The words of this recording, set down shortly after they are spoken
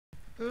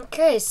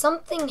Okay,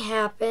 something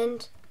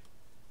happened.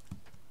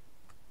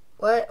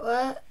 What?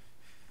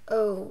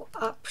 Oh,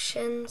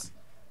 options.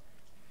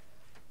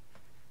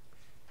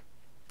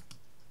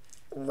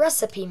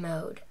 Recipe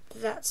mode.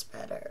 That's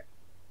better.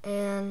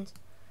 And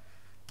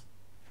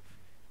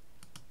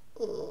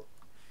ooh,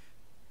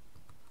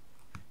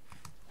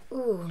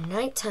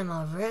 nighttime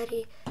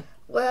already.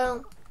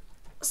 Well,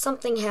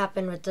 something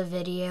happened with the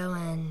video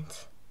and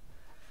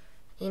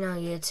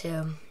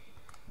YouTube.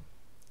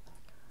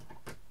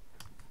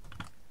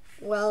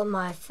 Well,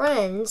 my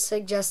friend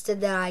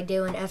suggested that I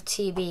do an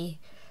FTB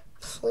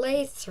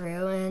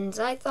playthrough, and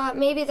I thought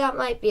maybe that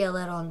might be a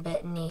little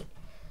bit neat.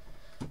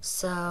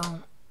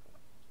 So,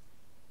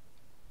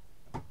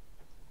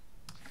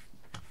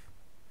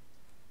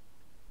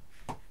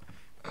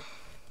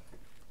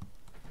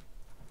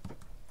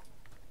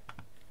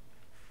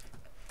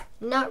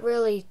 not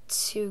really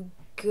too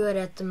good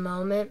at the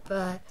moment,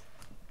 but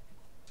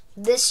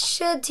this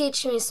should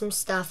teach me some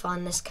stuff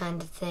on this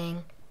kind of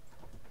thing.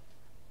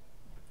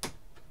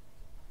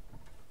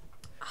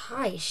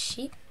 Hi,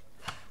 sheep.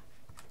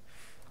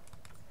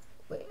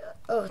 Wait,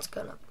 oh, it's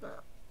gone up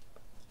now.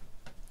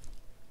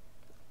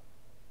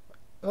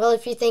 Well,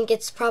 if you think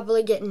it's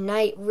probably getting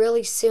night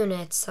really soon,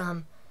 it's,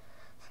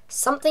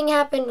 something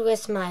happened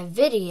with my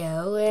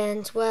video,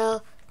 and,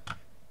 well,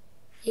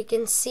 you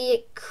can see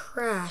it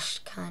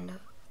crashed, kind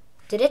of.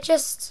 Did it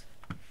just...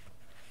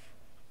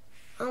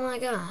 Oh my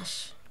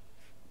gosh.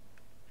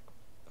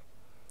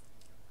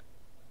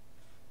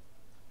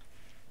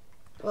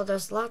 Well,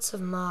 there's lots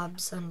of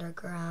mobs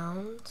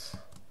underground.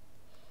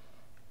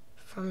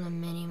 From the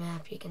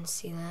mini-map, you can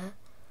see that.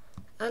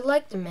 I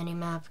like the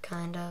mini-map,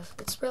 kind of.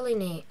 It's really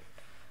neat.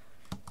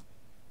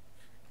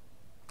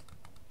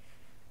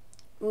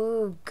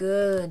 Ooh,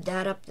 good.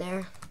 That up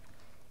there.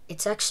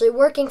 It's actually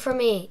working for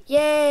me.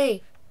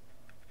 Yay!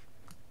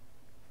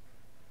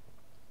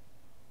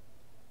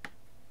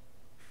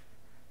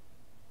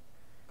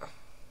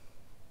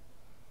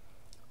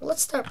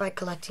 Let's start by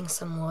collecting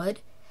some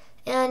wood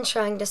and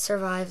trying to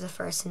survive the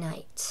first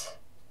night.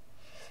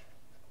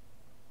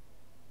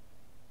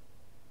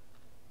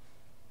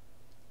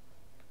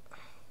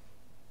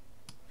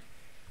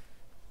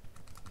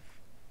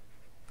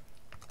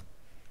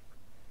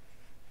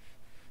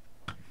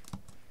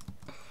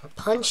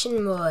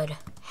 Punching wood.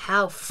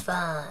 How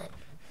fun.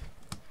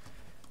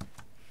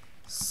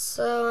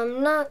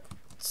 So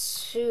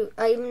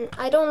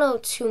I don't know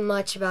too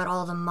much about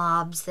all the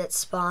mobs that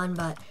spawn,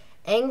 but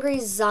angry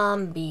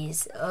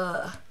zombies,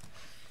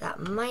 that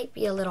might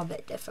be a little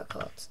bit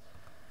difficult.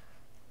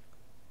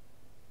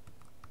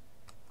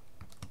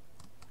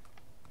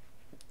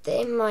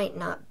 They might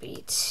not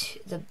be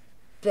the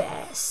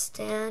best,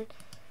 and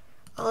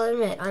I'll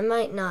admit I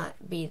might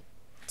not be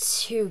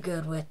too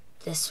good with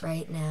this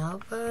right now,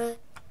 but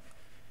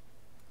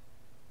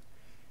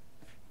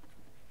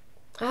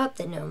I hope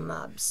that no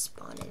mobs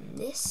spawn in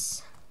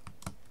this.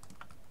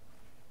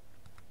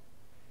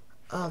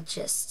 I'll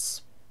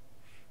just...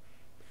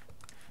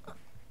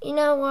 You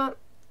know what?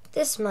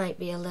 This might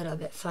be a little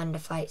bit fun to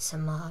fight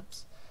some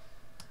mobs.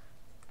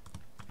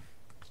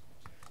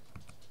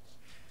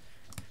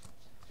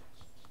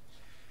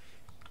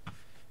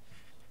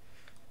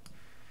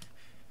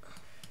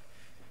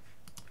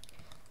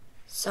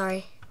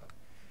 Sorry.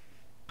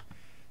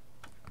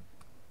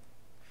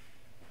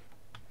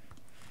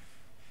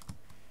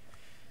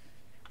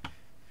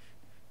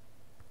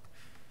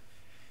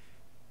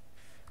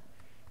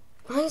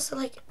 Why is it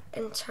like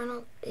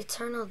eternal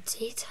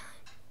daytime?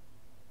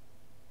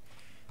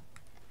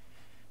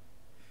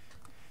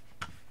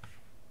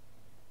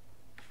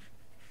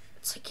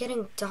 It's like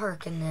getting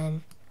dark, and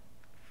then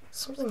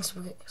something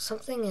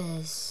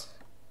is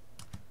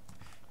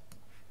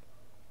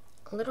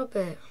a little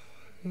bit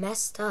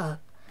messed up.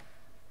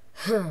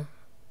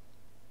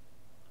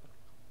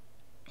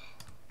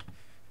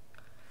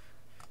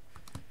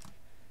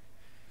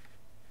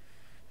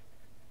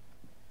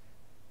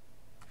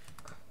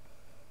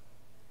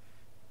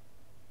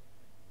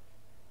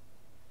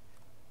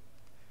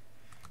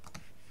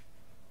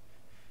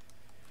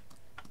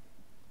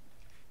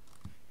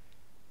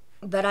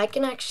 But I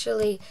can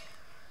actually...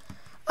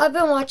 I've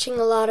been watching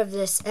a lot of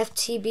this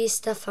FTB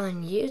stuff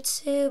on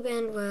YouTube,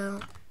 and,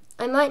 well,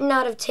 I might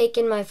not have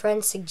taken my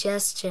friend's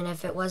suggestion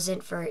if it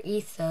wasn't for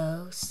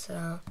Ethos,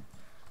 so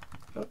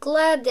I'm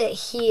glad that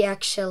he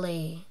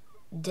actually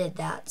did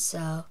that,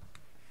 so...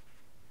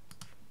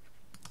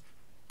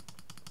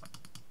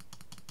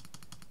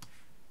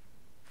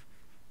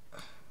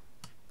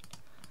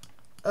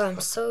 Oh, I'm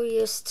so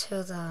used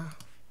to the...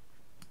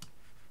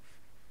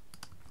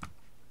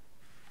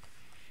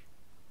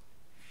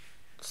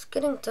 It's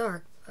getting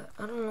dark, but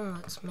I don't know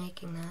what's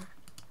making that.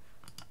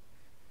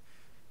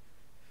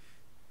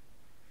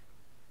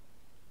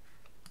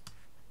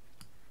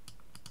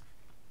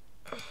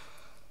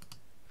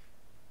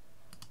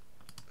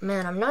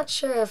 Man, I'm not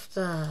sure if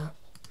the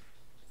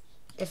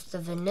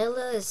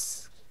vanilla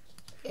is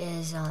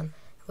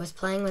with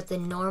playing with the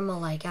normal,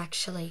 like,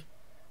 actually,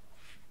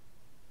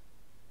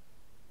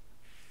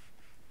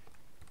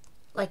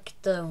 like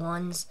the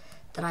ones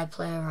that I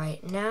play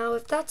right now,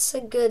 if that's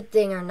a good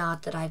thing or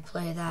not that I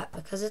play that,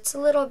 because it's a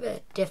little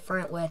bit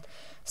different with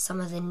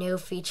some of the new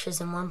features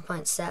in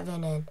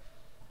 1.7 and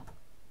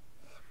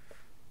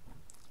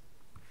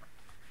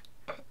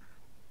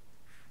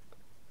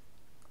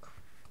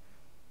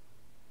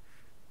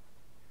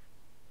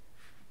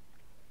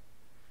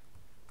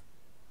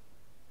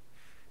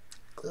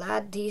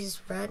glad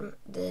the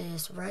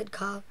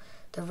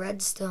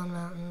Redstone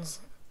Mountains,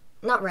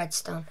 not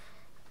Redstone,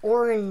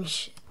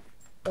 Orange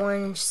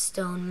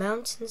Stone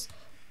Mountains,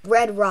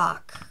 Red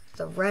Rock,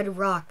 the Red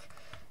Rock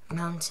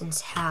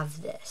Mountains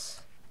have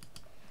this.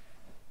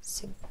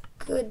 It's a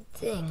good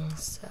thing,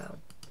 so.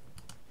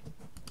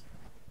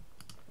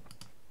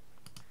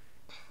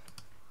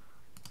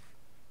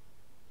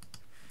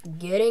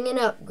 Getting an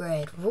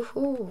upgrade,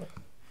 woohoo.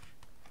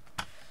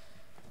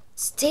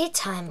 It's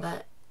daytime,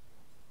 but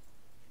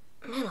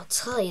man, I'll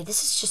tell you,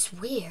 this is just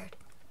weird.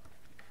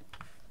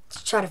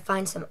 Let's try to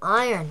find some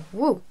iron.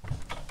 Woo!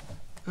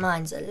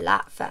 Mine's a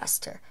lot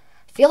faster.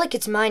 I feel like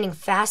it's mining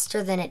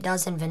faster than it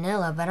does in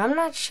vanilla, but I'm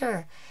not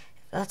sure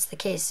if that's the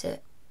case.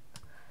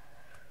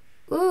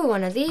 Ooh,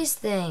 one of these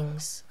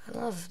things. I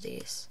love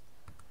these.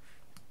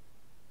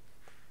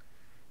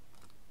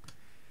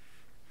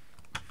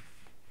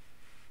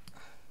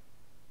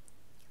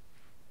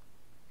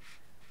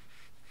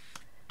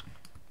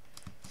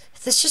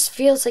 This just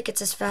feels like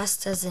it's as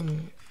fast as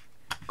an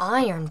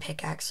iron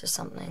pickaxe or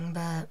something,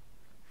 but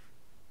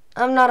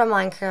I'm not a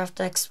Minecraft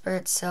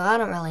expert, so I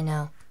don't really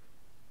know.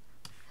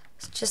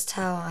 It's just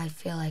how I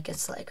feel like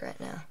it's like right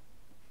now.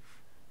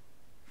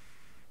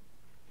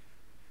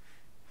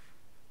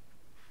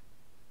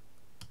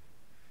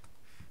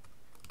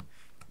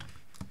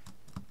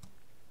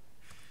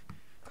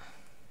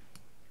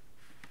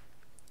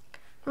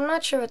 I'm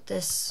not sure what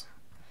this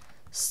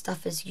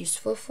stuff is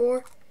useful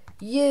for.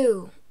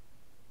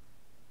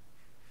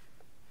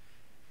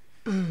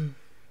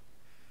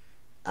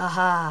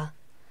 Aha.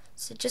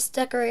 Is it just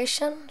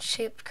decoration?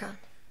 Shaped cone.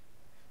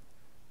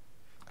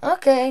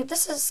 Okay,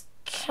 this is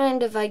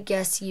kind of, I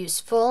guess,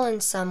 useful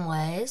in some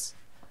ways.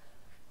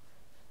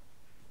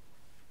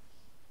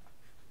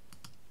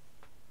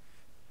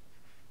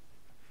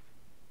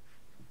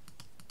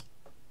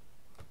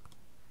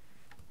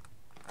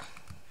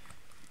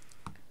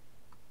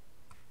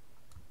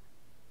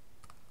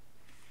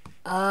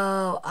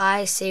 Oh,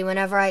 I see.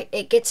 Whenever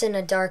it gets in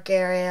a dark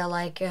area,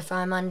 like if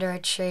I'm under a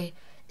tree.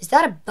 Is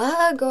that a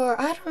bug or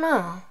I don't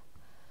know.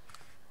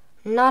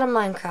 I'm not a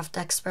Minecraft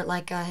expert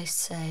like I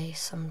say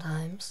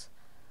sometimes.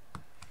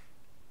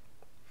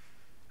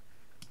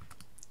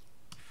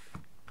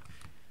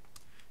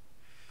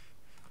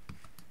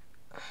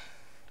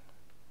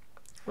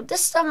 Well,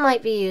 this stuff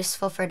might be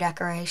useful for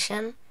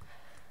decoration.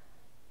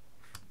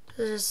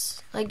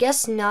 There's, I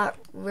guess, not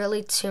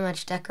really too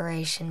much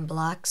decoration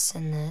blocks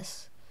in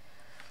this.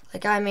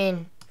 Like, I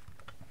mean,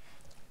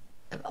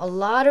 a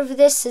lot of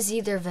this is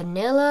either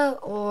vanilla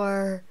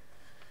or...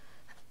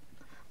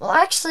 Well,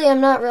 actually,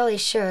 I'm not really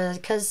sure,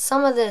 because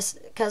some of this,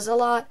 because a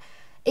lot,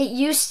 it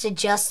used to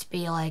just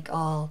be like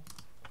all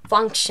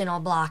functional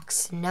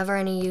blocks, never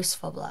any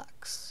useful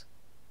blocks.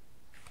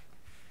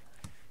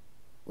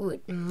 Ooh,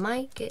 it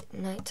might get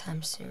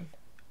nighttime soon.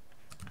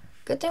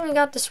 Good thing we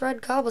got this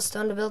red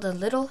cobblestone to build a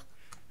little,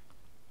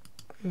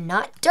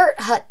 not dirt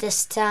hut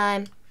this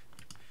time.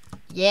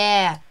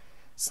 Yeah,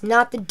 it's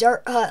not the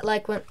dirt hut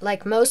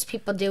like most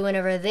people do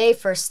whenever they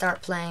first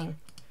start playing.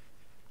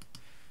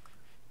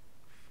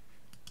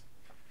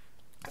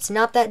 It's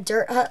not that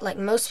dirt hut like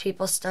most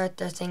people start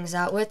their things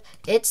out with.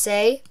 It's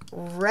a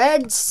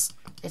red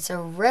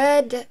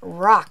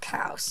rock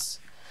house.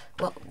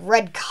 Well,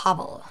 red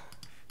cobble.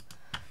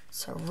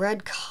 It's a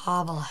red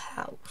cobble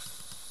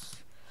house.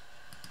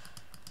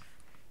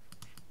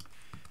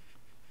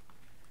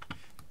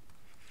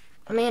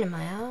 Oh man, am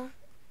I out?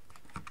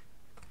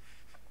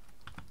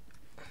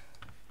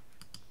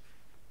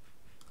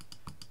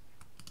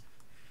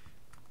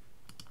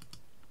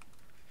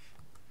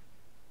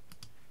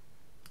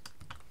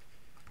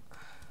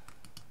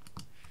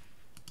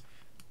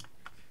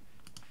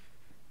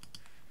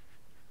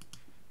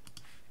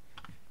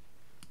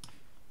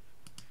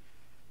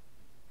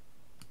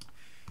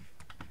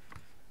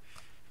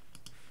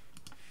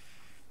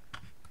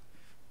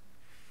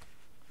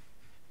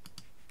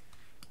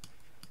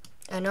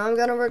 I know I'm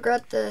gonna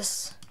regret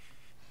this.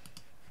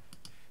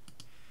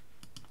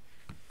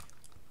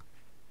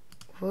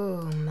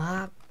 Ooh,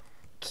 mob.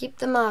 Keep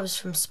the mobs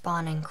from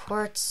spawning.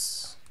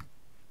 Quartz.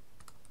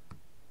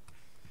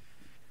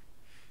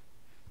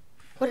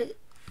 What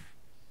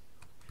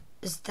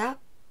is that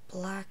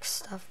black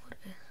stuff? What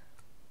is,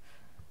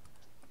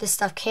 this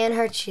stuff can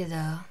hurt you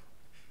though.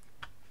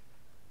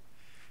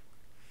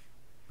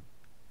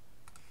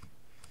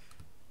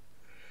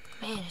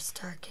 Man, it's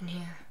dark in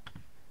here.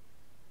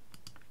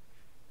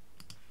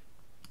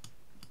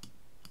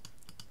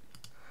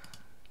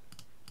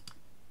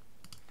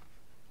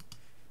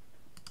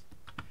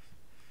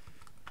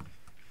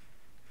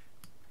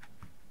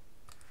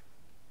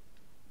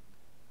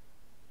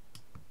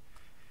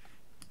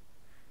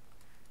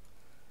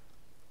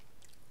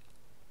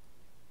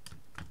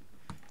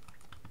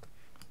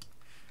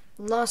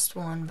 lost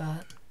one,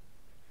 but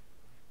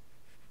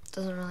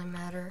doesn't really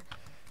matter.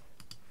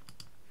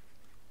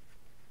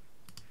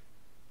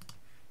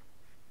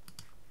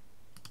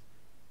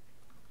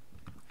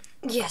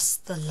 Yes,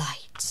 the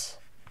light.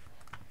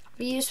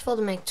 Be useful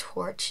to make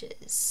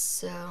torches,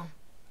 so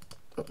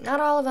not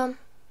all of them.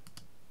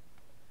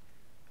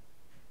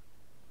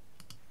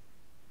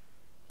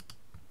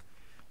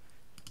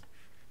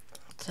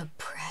 The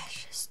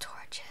precious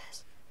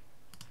torches.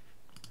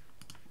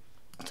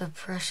 The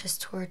precious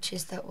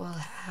torches that will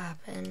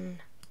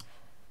happen.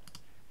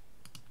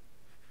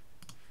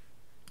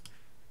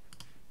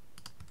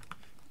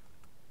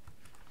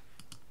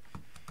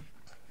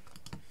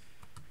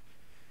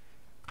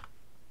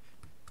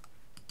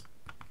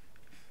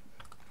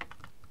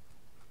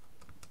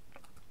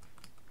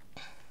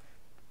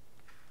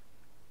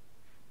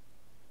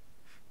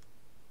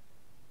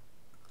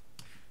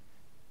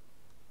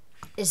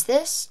 Is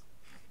this?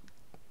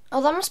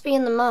 Oh, that must be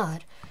in the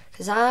mod,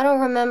 because I don't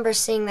remember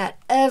seeing that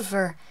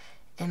ever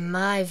in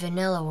my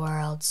vanilla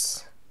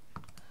worlds.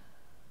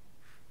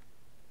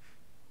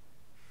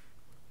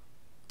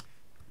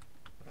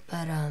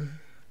 But,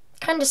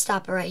 kind of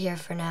stop it right here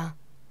for now.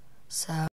 So.